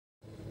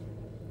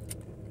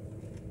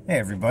Hey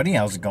everybody,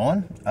 how's it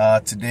going?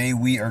 Today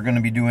we are going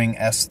to be doing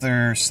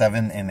Esther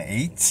 7 and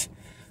 8.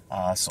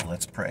 So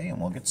let's pray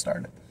and we'll get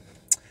started.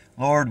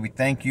 Lord, we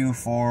thank you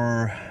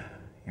for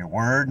your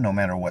word, no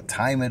matter what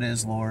time it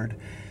is, Lord.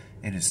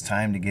 It is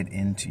time to get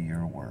into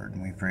your word.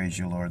 And we praise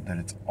you, Lord, that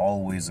it's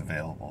always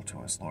available to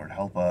us, Lord.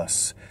 Help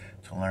us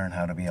to learn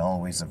how to be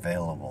always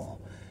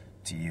available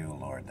to you,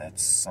 Lord.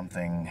 That's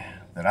something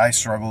that I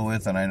struggle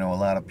with, and I know a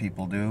lot of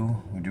people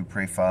do. We do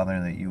pray,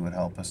 Father, that you would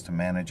help us to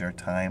manage our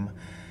time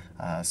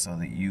so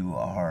that you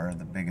are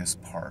the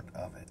biggest part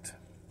of it.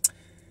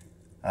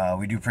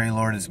 We do pray,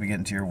 Lord, as we get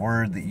into your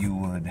word, that you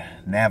would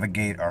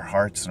navigate our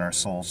hearts and our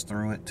souls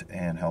through it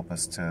and help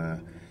us to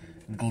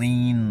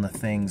glean the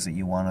things that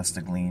you want us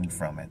to glean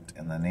from it.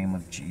 In the name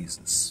of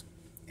Jesus,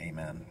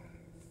 amen.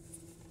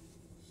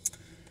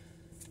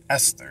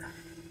 Esther,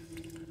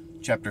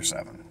 chapter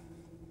 7.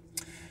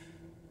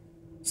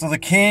 So the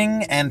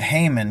king and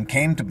Haman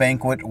came to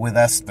banquet with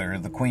Esther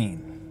the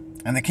queen.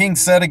 And the king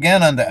said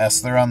again unto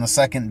Esther on the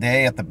second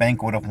day at the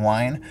banquet of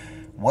wine,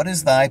 What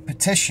is thy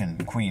petition,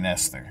 Queen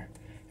Esther?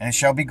 And it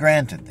shall be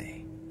granted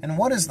thee. And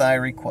what is thy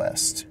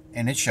request?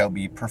 And it shall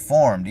be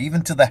performed,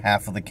 even to the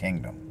half of the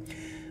kingdom.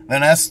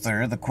 Then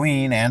Esther the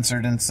queen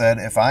answered and said,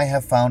 If I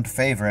have found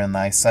favor in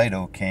thy sight,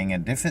 O king,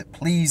 and if it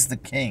please the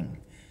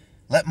king,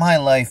 let my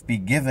life be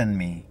given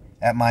me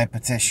at my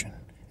petition,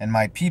 and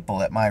my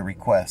people at my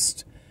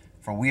request.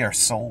 For we are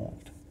sold,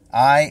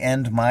 I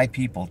and my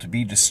people, to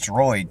be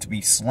destroyed, to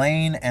be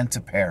slain, and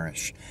to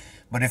perish.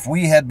 But if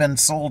we had been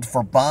sold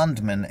for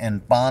bondmen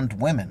and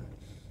bondwomen,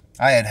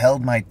 I had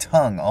held my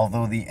tongue,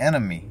 although the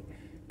enemy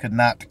could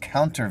not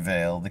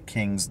countervail the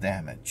king's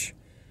damage.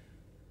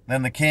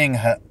 Then the king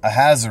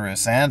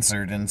Ahasuerus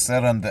answered and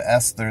said unto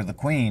Esther the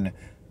queen,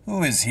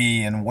 Who is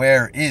he, and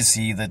where is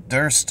he that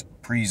durst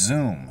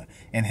presume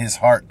in his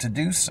heart to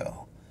do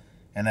so?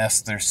 And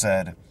Esther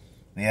said,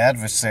 The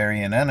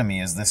adversary and enemy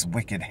is this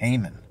wicked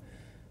Haman.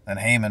 Then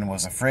Haman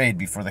was afraid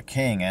before the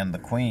king and the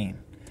queen.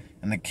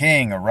 And the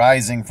king,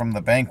 arising from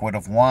the banquet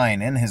of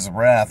wine in his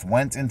wrath,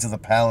 went into the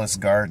palace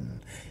garden.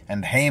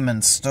 And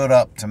Haman stood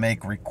up to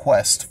make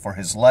request for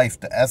his life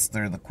to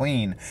Esther the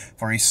queen,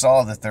 for he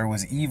saw that there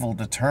was evil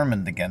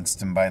determined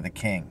against him by the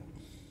king.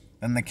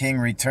 Then the king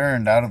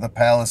returned out of the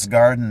palace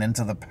garden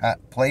into the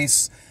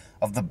place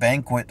of the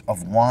banquet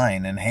of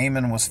wine, and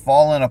Haman was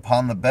fallen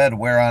upon the bed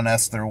whereon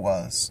Esther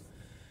was.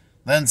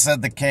 Then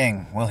said the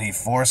king, Will he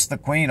force the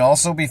queen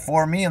also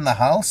before me in the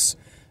house?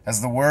 As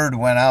the word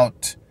went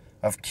out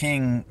of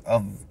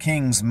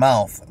king's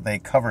mouth, they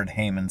covered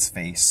Haman's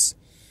face.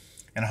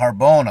 And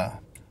Harbona,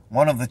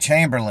 one of the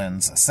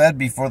chamberlains, said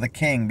before the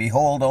king,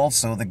 Behold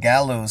also the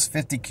gallows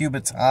 50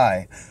 cubits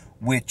high,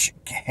 which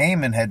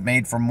Haman had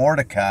made for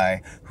Mordecai,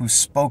 who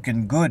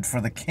spoken good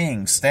for the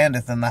king,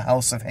 standeth in the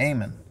house of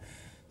Haman.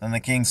 Then the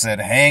king said,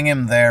 Hang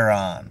him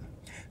thereon.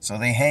 So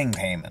they hanged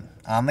Haman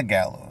on the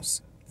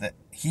gallows that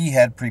he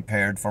had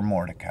prepared for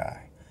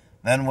Mordecai.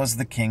 Then was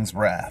the king's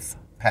wrath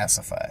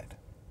pacified.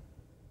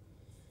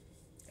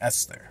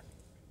 Esther,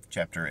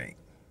 chapter 8.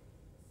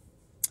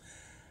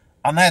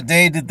 On that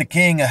day did the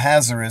king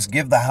Ahasuerus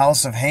give the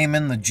house of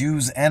Haman the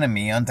Jews'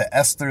 enemy unto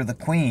Esther the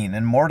queen,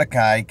 and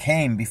Mordecai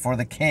came before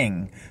the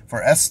king,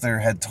 for Esther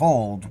had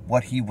told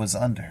what he was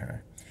unto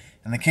her.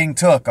 And the king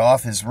took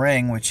off his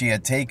ring which he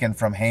had taken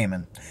from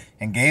Haman,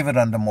 and gave it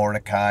unto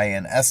Mordecai,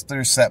 and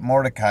Esther set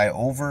Mordecai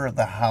over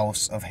the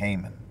house of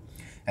Haman.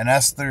 And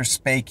Esther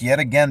spake yet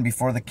again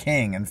before the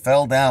king, and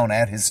fell down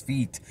at his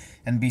feet,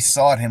 and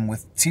besought him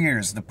with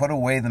tears to put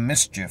away the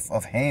mischief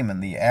of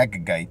Haman the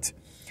Agagite,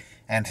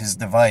 and his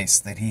device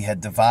that he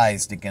had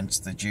devised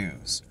against the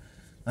Jews.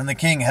 Then the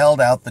king held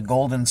out the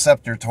golden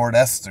scepter toward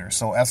Esther.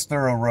 So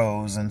Esther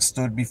arose and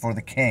stood before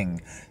the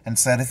king, and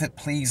said, If it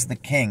please the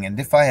king, and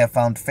if I have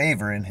found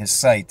favor in his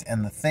sight,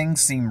 and the thing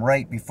seem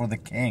right before the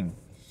king,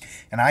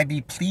 and I be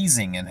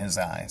pleasing in his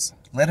eyes,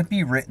 let it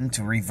be written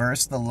to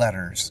reverse the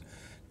letters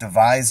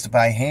devised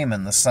by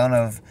Haman the son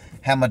of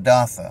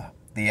Hammedatha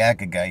the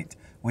Agagite,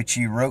 which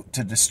he wrote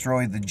to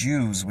destroy the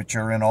Jews which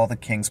are in all the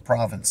king's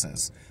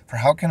provinces. For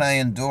how can I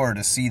endure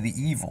to see the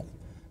evil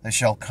that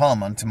shall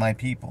come unto my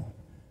people?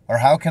 Or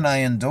how can I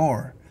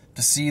endure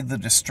to see the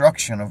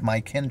destruction of my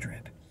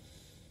kindred?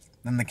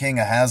 Then the king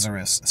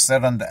Ahasuerus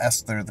said unto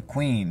Esther the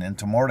queen, and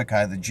to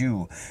Mordecai the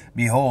Jew,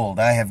 Behold,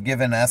 I have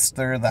given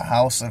Esther the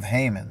house of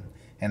Haman,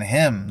 and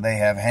him they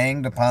have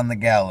hanged upon the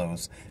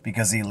gallows,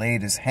 because he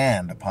laid his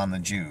hand upon the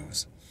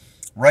Jews.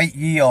 Write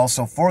ye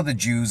also for the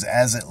Jews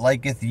as it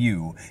liketh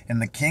you, in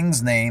the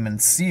king's name, and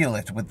seal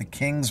it with the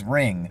king's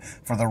ring.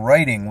 For the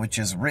writing which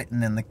is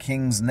written in the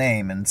king's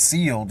name, and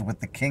sealed with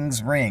the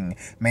king's ring,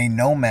 may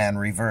no man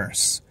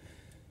reverse.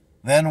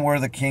 Then were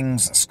the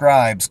king's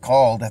scribes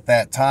called at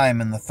that time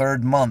in the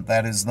 3rd month,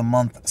 that is the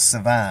month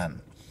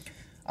Sivan,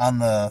 on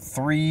the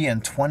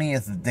 23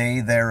 day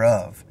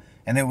thereof.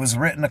 And it was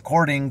written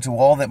according to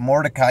all that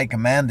Mordecai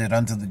commanded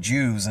unto the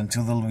Jews, and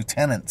to the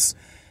lieutenants,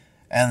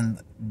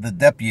 and the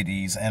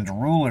deputies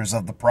and rulers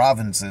of the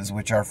provinces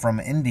which are from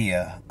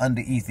India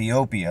unto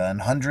Ethiopia,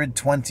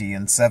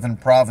 127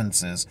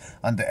 provinces,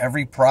 unto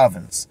every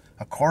province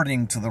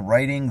according to the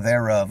writing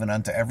thereof, and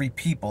unto every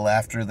people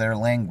after their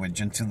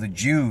language, and to the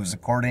Jews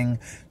according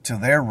to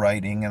their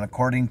writing, and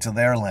according to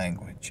their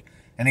language.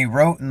 And he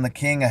wrote in the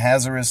king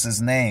Ahasuerus'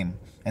 name,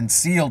 and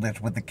sealed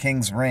it with the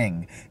king's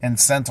ring, and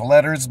sent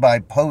letters by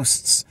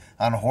posts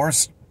on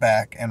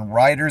horseback, and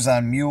riders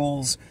on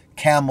mules,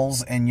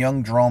 camels, and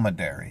young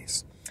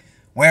dromedaries.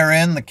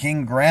 Wherein the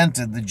king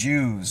granted the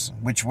Jews,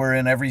 which were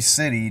in every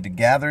city, to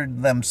gather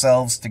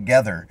themselves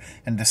together,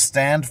 and to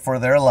stand for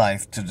their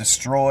life, to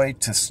destroy,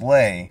 to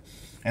slay,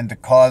 and to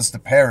cause to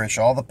perish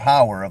all the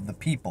power of the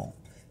people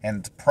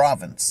and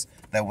province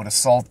that would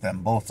assault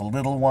them, both the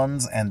little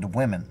ones and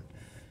women,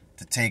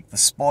 to take the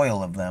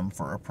spoil of them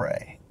for a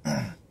prey.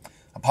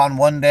 Upon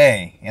one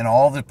day, in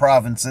all the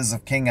provinces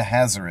of King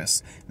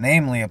Ahasuerus,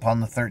 namely upon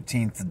the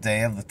 13th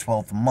day of the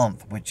 12th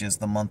month, which is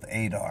the month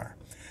Adar,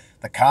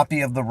 the copy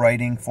of the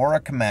writing for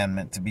a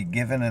commandment to be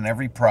given in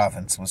every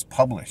province was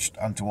published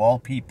unto all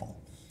people,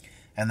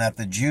 and that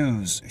the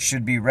Jews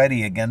should be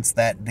ready against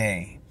that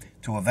day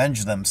to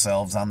avenge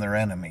themselves on their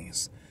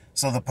enemies.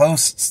 So the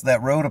posts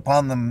that rode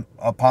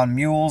upon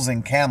mules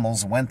and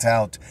camels went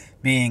out,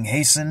 being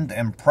hastened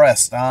and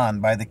pressed on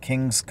by the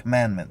king's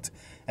commandment.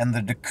 And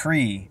the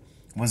decree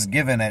was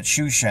given at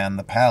Shushan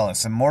the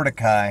palace, and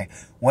Mordecai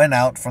went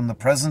out from the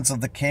presence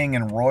of the king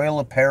in royal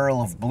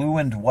apparel of blue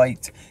and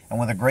white, and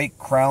with a great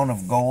crown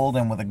of gold,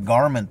 and with a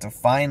garment of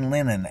fine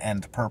linen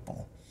and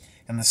purple.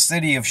 And the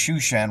city of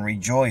Shushan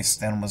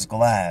rejoiced and was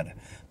glad.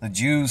 The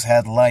Jews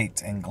had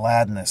light and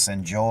gladness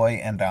and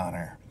joy and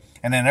honor.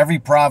 And in every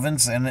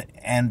province and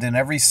in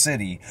every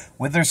city,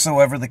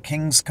 whithersoever the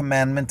king's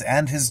commandment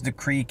and his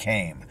decree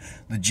came,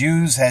 the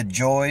Jews had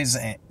joy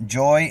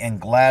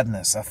and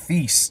gladness, a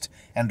feast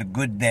and a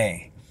good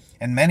day.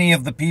 And many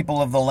of the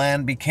people of the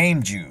land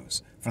became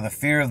Jews, for the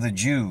fear of the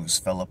Jews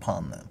fell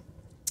upon them.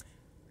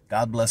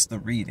 God bless the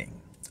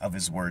reading of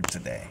his word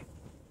today.